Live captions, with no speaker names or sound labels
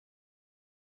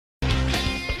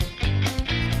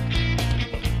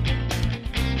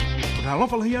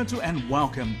Palofalhiatu and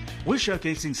welcome. We're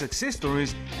showcasing success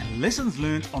stories and lessons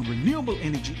learned on renewable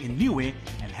energy in Niue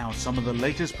and how some of the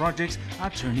latest projects are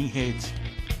turning heads.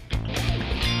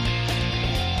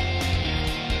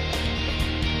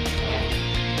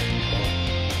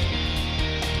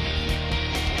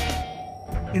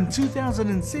 In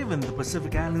 2007, the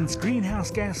Pacific Islands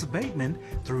greenhouse gas abatement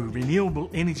through Renewable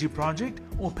Energy Project,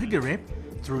 or PIGGAREP,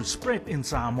 through SPREP in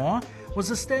Samoa, was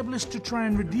established to try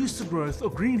and reduce the growth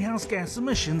of greenhouse gas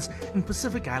emissions in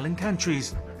Pacific Island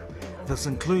countries. This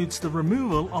includes the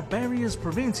removal of barriers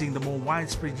preventing the more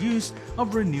widespread use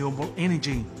of renewable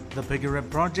energy. The PIGGAREP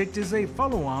project is a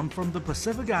follow-on from the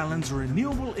Pacific Islands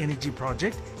Renewable Energy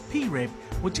Project, PIGGAREP,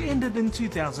 which ended in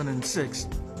 2006.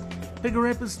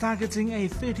 PIGGAREP is targeting a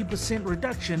 30%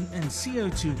 reduction in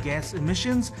CO2 gas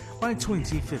emissions by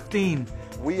 2015.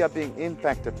 We are being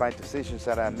impacted by decisions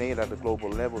that are made at a global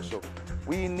level, so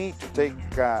we need to take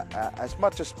as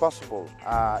much as possible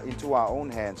into our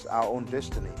own hands, our own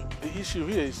destiny. The issue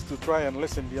here is to try and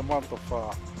lessen the amount of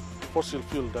fossil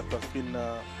fuel that has been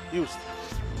used.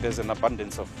 There's an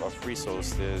abundance of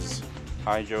resource. There's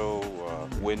hydro,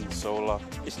 wind, solar.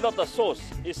 It's not the source,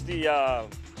 it's the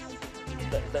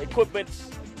equipment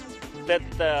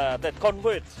that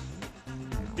convert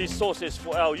these sources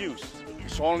for our use.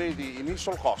 It's only the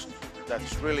initial cost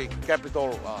that's really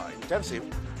capital intensive.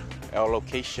 Our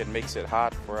location makes it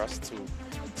hard for us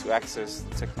to access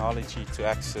technology, to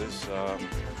access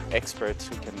experts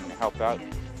who can help out.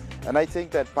 And I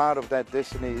think that part of that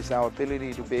destiny is our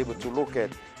ability to be able to look at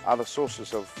other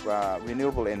sources of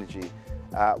renewable energy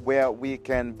where we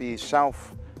can be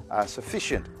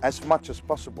self-sufficient as much as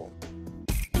possible.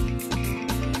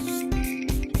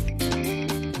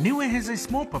 Niue has a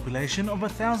small population of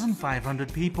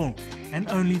 1,500 people and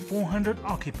only 400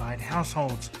 occupied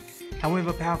households.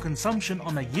 However, power consumption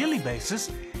on a yearly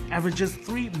basis averages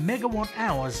 3 megawatt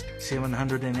hours,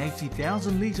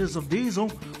 780,000 litres of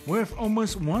diesel, worth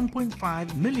almost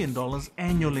 $1.5 million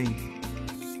annually.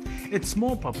 Its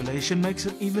small population makes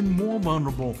it even more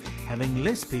vulnerable, having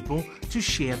less people to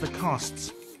share the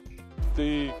costs.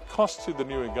 The cost to the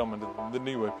Niue government and the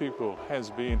Niue people has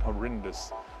been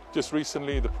horrendous. Just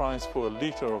recently, the price for a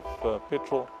litre of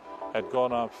petrol had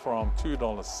gone up from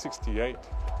 $2.68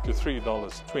 to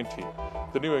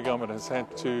 $3.20. The Niue government has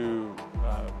had to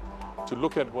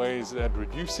look at ways at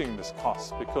reducing this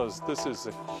cost, because this is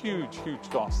a huge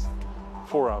cost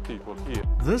for our people here.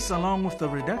 This, along with the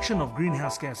reduction of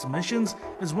greenhouse gas emissions,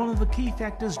 is one of the key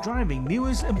factors driving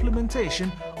Niue's implementation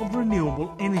of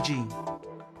renewable energy.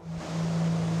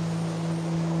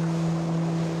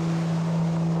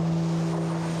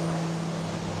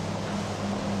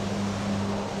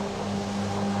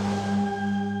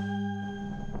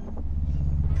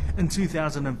 In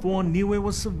 2004, Niue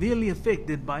was severely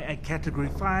affected by a Category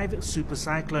 5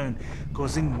 supercyclone,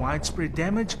 causing widespread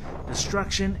damage,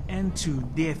 destruction and 2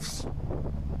 deaths.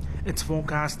 It's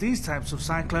forecast these types of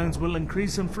cyclones will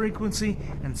increase in frequency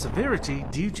and severity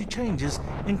due to changes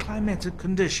in climatic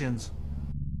conditions.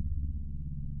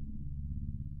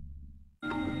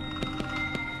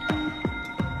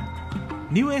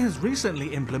 Niue has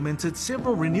recently implemented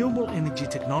several renewable energy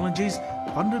technologies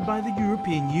funded by the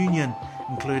European Union,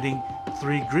 including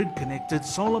 3 grid-connected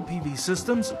solar PV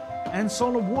systems and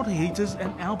solar water heaters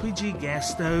and LPG gas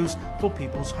stoves for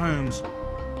people's homes.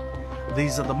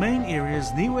 These are the main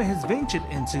areas Niue has ventured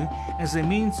into as a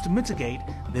means to mitigate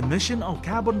the emission of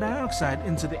carbon dioxide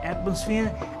into the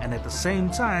atmosphere and at the same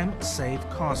time save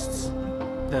costs.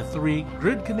 The 3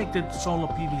 grid-connected solar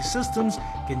PV systems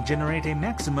can generate a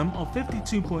maximum of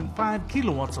 52.5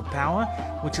 kilowatts of power,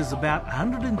 which is about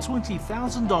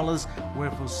 $120,000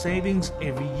 worth of savings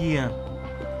every year.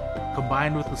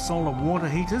 Combined with the solar water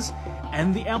heaters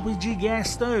and the LPG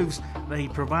gas stoves, they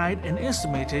provide an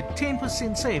estimated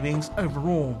 10% savings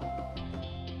overall.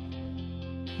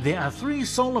 There are 3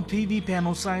 solar PV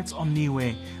panel sites on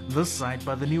Niue. This site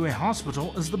by the Niue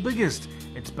Hospital is the biggest.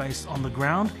 It's based on the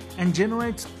ground and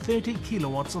generates 30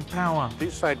 kilowatts of power.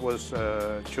 This site was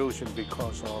chosen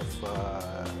because of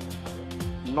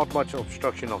not much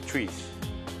obstruction of trees,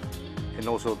 and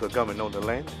also the government owns the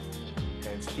land and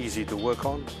it's easy to work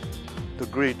on. The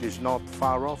grid is not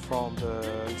far off from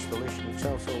the installation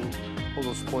itself, so all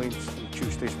those points we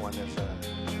choose this one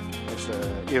as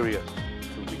an area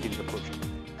to begin the project.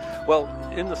 Well,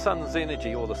 in the sun's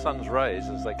energy, or the sun's rays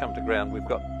as they come to ground, we've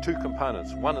got 2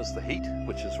 components. One is the heat,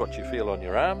 which is what you feel on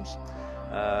your arms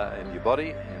and your body,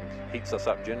 and heats us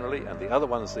up generally, and the other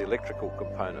one is the electrical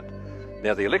component.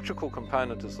 Now, the electrical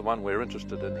component is the one we're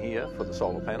interested in here for the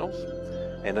solar panels.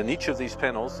 And in each of these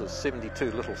panels there's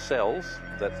 72 little cells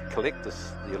that collect the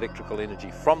electrical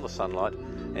energy from the sunlight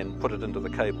and put it into the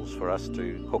cables for us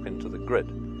to hook into the grid.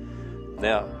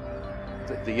 Now,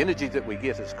 the energy that we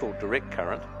get is called direct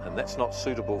current, and that's not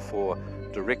suitable for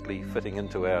directly fitting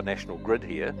into our national grid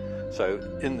here. So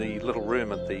in the little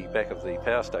room at the back of the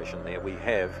power station there, we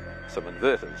have some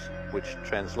inverters which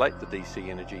translate the DC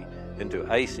energy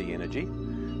into AC energy,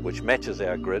 which matches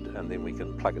our grid, and then we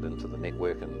can plug it into the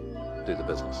network and do the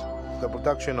business. The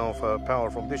production of power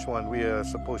from this one, we are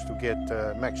supposed to get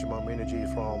maximum energy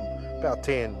from about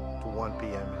 10 to 1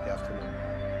 p.m. in the afternoon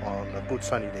on a good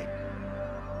sunny day.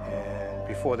 And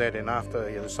before that and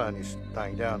after, the sun is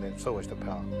dying down, and so is the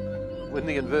power. When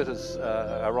the inverters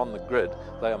are on the grid,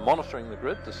 they are monitoring the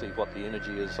grid to see what the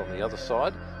energy is on the other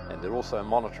side, and they're also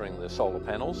monitoring the solar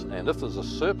panels, and if there's a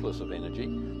surplus of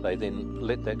energy, they then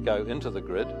let that go into the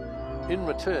grid. In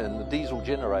return, the diesel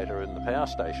generator in the power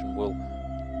station will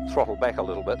throttle back a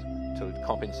little bit to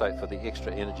compensate for the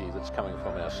extra energy that's coming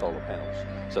from our solar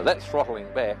panels. So that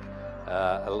throttling back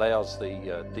allows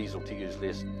the diesel to use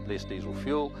less diesel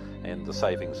fuel, and the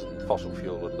savings in fossil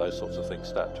fuel and those sorts of things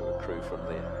start to accrue from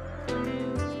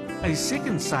there. A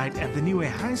second site at the Niue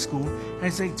High School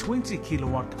has a 20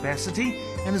 kilowatt capacity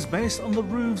and is based on the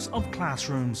roofs of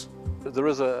classrooms. There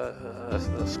is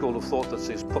a school of thought that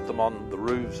says put them on the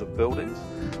roofs of buildings.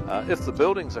 If the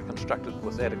buildings are constructed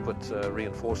with adequate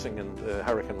reinforcing and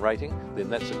hurricane rating, then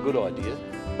that's a good idea,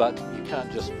 but you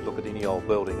can't just look at any old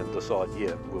building and decide,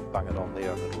 yeah, we'll bung it on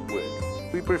there and it'll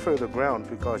work. We prefer the ground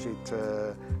because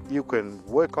you can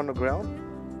work on the ground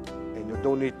and you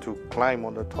don't need to climb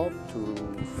on the top to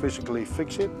physically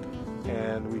fix it,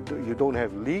 and you don't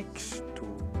have leaks to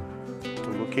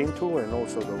look into, and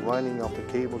also the running of the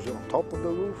cables on top of the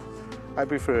roof. I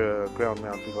prefer ground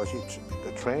mount because it's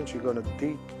the trench you're going to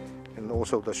dig and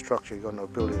also the structure you're going to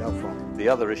build it up from. The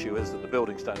other issue is that the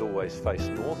buildings don't always face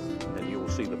north, and you will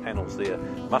see the panels there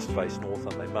must face north,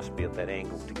 and they must be at that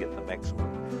angle to get the maximum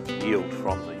yield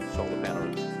from the solar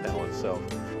panel itself.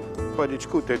 But it's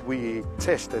good that we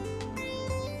tested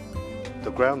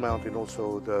the ground mount and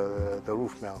also the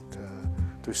roof mount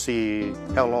to see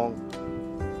how long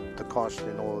the cost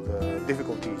and all the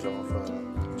difficulties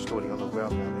of installing on the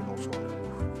ground mount and also on the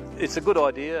roof. It's a good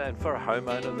idea, and for a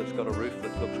homeowner that's got a roof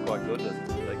that looks quite good and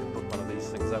they can put one of these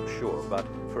things up, sure, but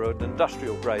for an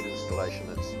industrial grade installation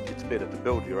it's better to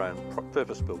build your own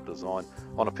purpose-built design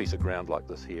on a piece of ground like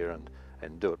this here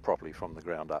and do it properly from the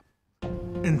ground up.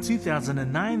 In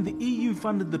 2009, the EU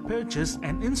funded the purchase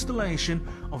and installation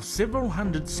of several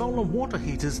hundred solar water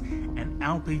heaters and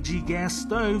LPG gas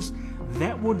stoves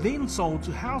that were then sold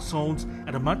to households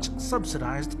at a much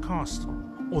subsidized cost.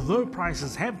 Although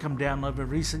prices have come down over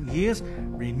recent years,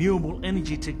 renewable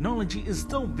energy technology is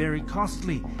still very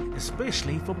costly,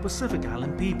 especially for Pacific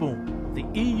Island people. The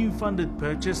EU-funded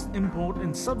purchase, import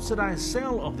and subsidized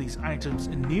sale of these items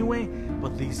in Niue,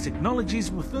 but these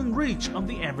technologies within reach of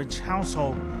the average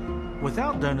household.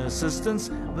 Without donor assistance,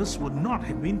 this would not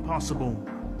have been possible.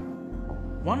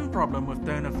 One problem with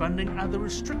donor funding are the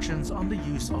restrictions on the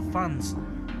use of funds,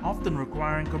 often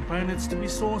requiring components to be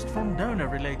sourced from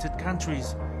donor-related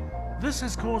countries. This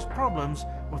has caused problems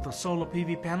with the solar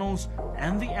PV panels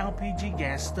and the LPG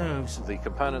gas stoves. The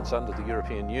components under the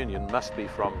European Union must be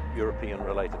from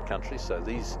European-related countries, so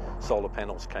these solar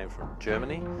panels came from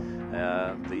Germany.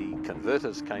 The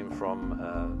converters came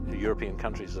from European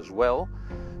countries as well.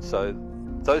 So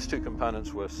those two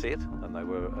components were set, and they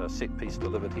were a set piece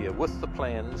delivered here with the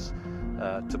plans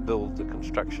to build the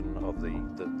construction of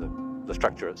the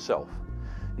structure itself.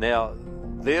 Now,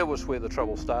 there was where the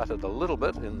trouble started a little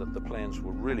bit, in that the plans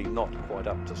were really not quite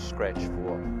up to scratch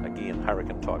for, again,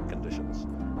 hurricane-type conditions.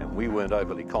 And we weren't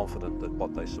overly confident that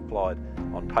what they supplied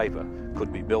on paper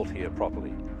could be built here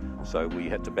properly. So we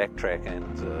had to backtrack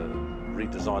and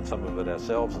redesign some of it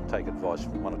ourselves and take advice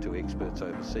from one or two experts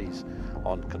overseas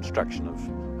on construction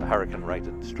of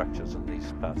hurricane-rated structures in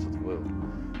these parts of the world.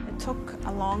 It took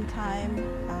a long time.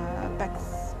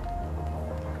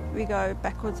 We go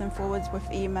backwards and forwards with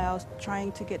emails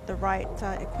trying to get the right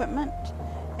equipment,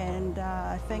 and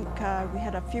I think we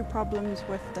had a few problems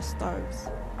with the stoves.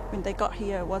 When they got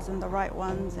here, it wasn't the right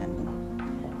ones, and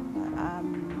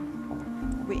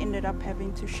we ended up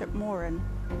having to ship more in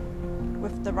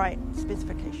with the right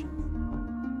specifications.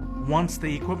 Once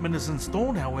the equipment is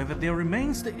installed, however, there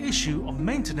remains the issue of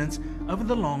maintenance over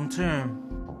the long term.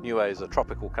 Niue is a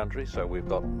tropical country, so we've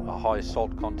got a high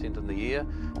salt content in the air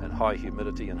and high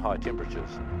humidity and high temperatures,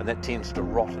 and that tends to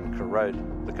rot and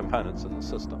corrode the components in the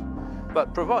system.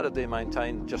 But provided they're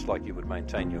maintained just like you would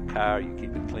maintain your car, you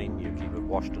keep it clean, you keep it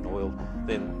washed and oiled,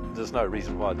 then there's no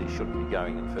reason why these shouldn't be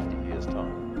going in 50 years'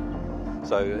 time.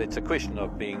 So it's a question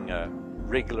of being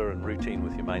regular and routine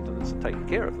with your maintenance and taking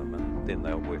care of them, and then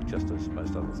they'll work just as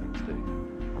most other things do.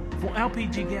 For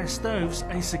LPG gas stoves,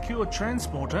 a secure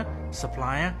transporter,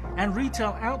 supplier and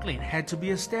retail outlet had to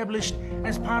be established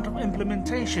as part of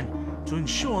implementation to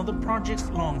ensure the project's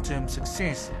long-term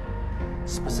success.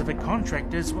 Specific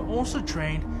contractors were also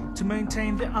trained to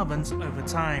maintain the ovens over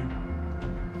time.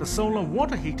 The solar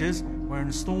water heaters were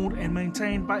installed and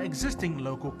maintained by existing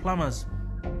local plumbers.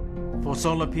 For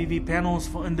solar PV panels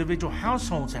for individual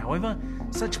households, however,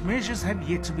 such measures had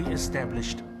yet to be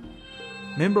established.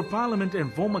 Member of Parliament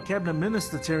and former Cabinet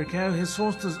Minister Terry Kao has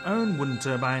sourced his own wind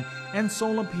turbine and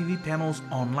solar PV panels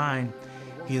online.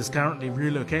 He is currently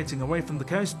relocating away from the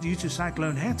coast due to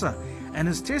Cyclone Hatta and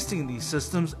is testing these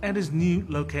systems at his new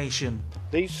location.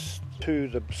 These two,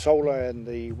 the solar and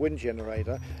the wind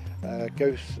generator,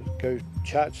 go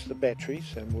charge the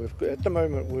batteries, and at the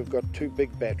moment we've got two big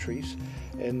batteries,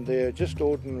 and they're just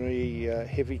ordinary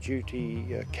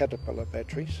heavy-duty Caterpillar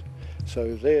batteries. So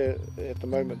at the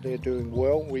moment they're doing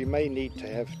well. We may need to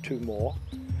have two more,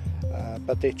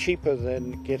 but they're cheaper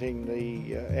than getting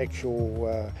the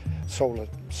actual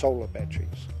solar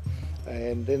batteries.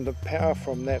 And then the power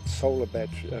from that solar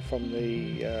battery, from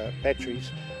the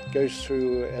batteries, goes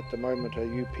through at the moment a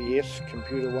UPS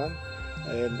computer one,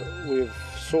 and we've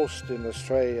sourced in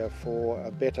Australia for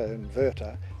a better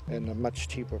inverter and a much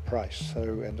cheaper price.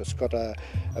 And it's got a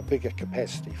bigger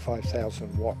capacity,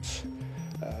 5,000 watts.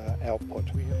 Output,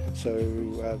 so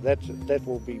that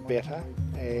will be better.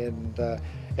 And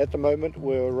at the moment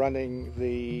we're running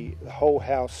the whole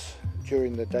house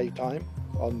during the daytime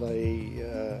on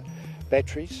the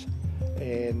batteries,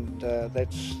 and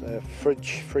that's a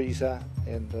fridge, freezer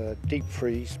and the deep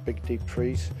freeze, big deep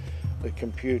freeze, the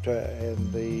computer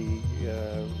and the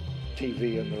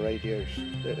TV and the radios,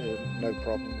 no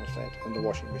problem with that, and the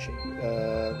washing machine.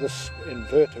 This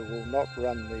inverter will not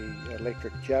run the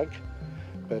electric jug,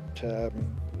 but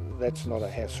that's not a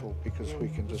hassle because we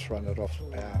can just run it off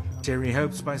the power. Terry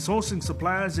hopes by sourcing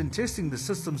suppliers and testing the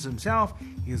systems himself,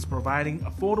 he is providing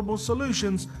affordable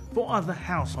solutions for other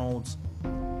households.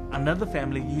 Another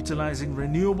family utilizing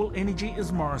renewable energy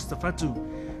is Morris Tafatu.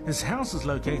 His house is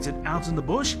located out in the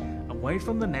bush, away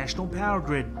from the national power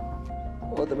grid.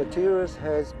 Well, the materials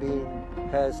has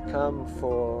come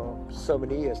for so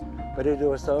many years, but it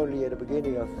was only at the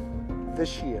beginning of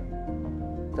this year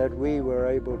that we were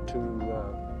able to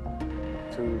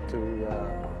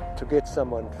get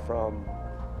someone from.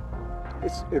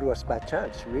 It was by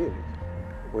chance, really.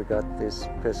 We got this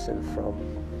person from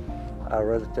our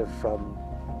relative from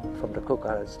the Cook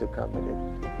Islands to come in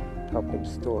and help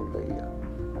install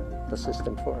the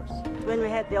system for us. When we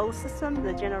had the old system,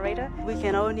 the generator, we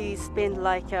can only spend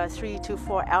like 3 to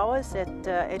 4 hours at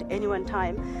any one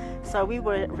time. So we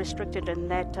were restricted in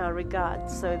that regard,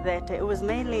 so that it was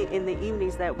mainly in the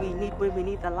evenings that when we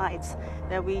need the lights,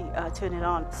 that we turn it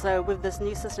on. So with this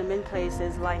new system in place,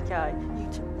 is like,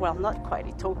 well, not quite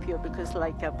utopia, because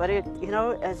but it,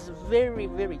 is very,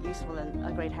 very useful and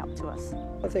a great help to us.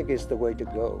 I think it's the way to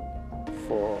go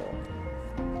for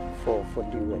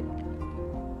Niue.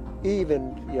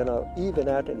 Even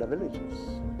out in the villages,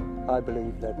 I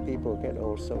believe that people can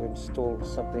also install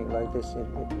something like this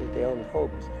in their own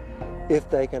homes, if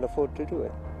they can afford to do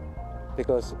it.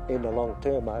 Because in the long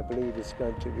term, I believe it's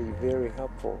going to be very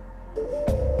helpful.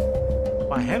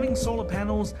 By having solar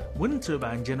panels, wind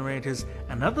turbine generators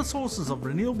and other sources of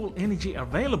renewable energy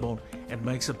available, it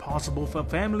makes it possible for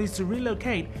families to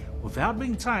relocate without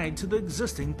being tied to the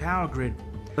existing power grid.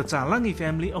 The Talangi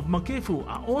family of Makefu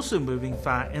are also moving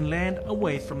far inland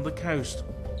away from the coast.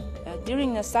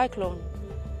 During the cyclone,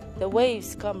 the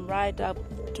waves come right up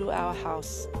to our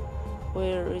house,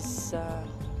 where it's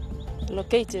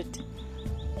located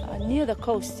near the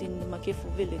coast in Makefu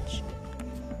village.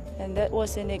 And that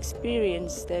was an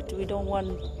experience that we don't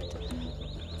want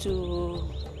to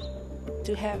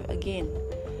have again.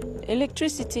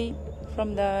 Electricity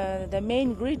from the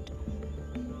main grid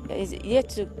is yet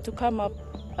to come up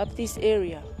this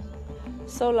area.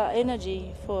 Solar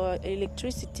energy for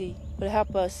electricity will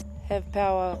help us have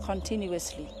power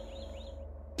continuously.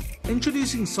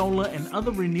 Introducing solar and other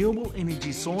renewable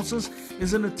energy sources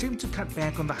is an attempt to cut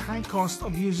back on the high cost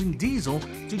of using diesel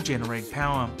to generate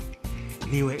power.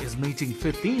 Niue is meeting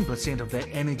 15% of that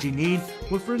energy need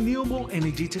with renewable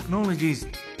energy technologies.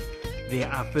 There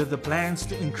are further plans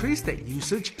to increase that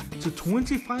usage to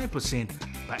 25%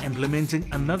 by implementing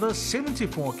another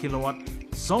 74 kilowatt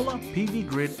solar PV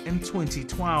grid in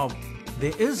 2012.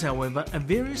 There is, however, a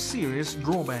very serious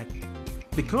drawback.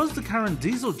 Because the current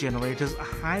diesel generators are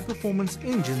high-performance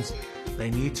engines,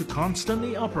 they need to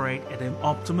constantly operate at an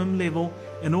optimum level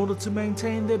in order to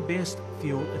maintain their best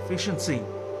fuel efficiency.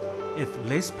 If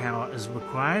less power is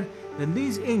required, then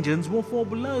these engines will fall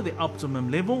below the optimum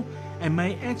level and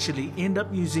may actually end up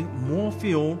using more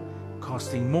fuel,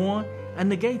 costing more,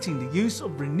 and negating the use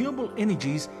of renewable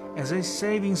energies as a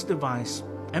savings device.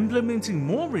 Implementing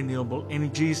more renewable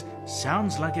energies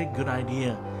sounds like a good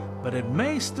idea, but it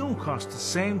may still cost the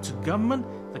same to government,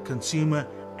 the consumer,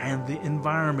 and the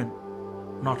environment.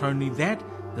 Not only that,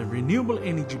 the renewable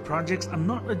energy projects are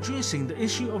not addressing the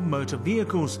issue of motor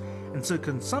vehicles, and so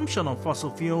consumption of fossil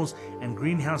fuels and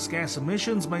greenhouse gas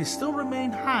emissions may still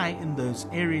remain high in those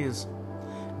areas.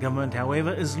 Government,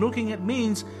 however, is looking at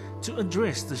means to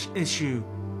address this issue.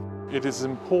 It is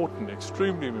important,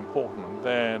 extremely important,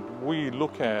 that we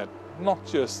look at not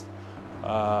just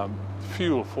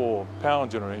fuel for power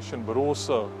generation, but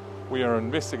also we are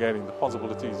investigating the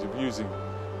possibilities of using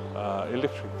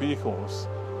electric vehicles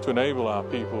to enable our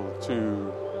people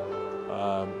to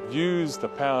use the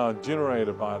power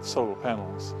generated by solar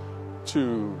panels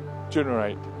to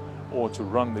generate or to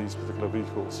run these particular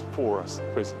vehicles for us at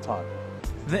the present time.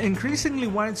 The increasingly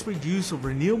widespread use of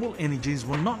renewable energies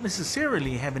will not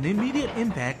necessarily have an immediate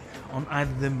impact on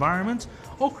either the environment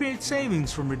or create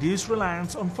savings from reduced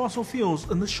reliance on fossil fuels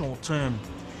in the short term.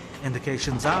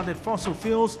 Indications are that fossil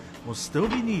fuels will still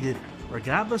be needed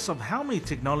regardless of how many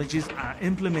technologies are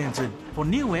implemented. For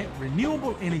Niue,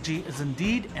 renewable energy is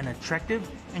indeed an attractive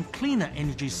and cleaner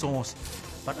energy source.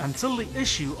 But until the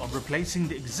issue of replacing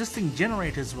the existing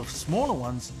generators with smaller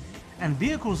ones and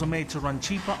vehicles are made to run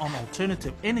cheaper on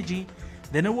alternative energy,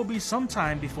 then it will be some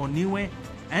time before Niue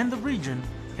and the region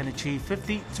can achieve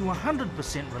 50 to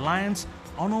 100% reliance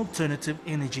on alternative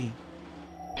energy.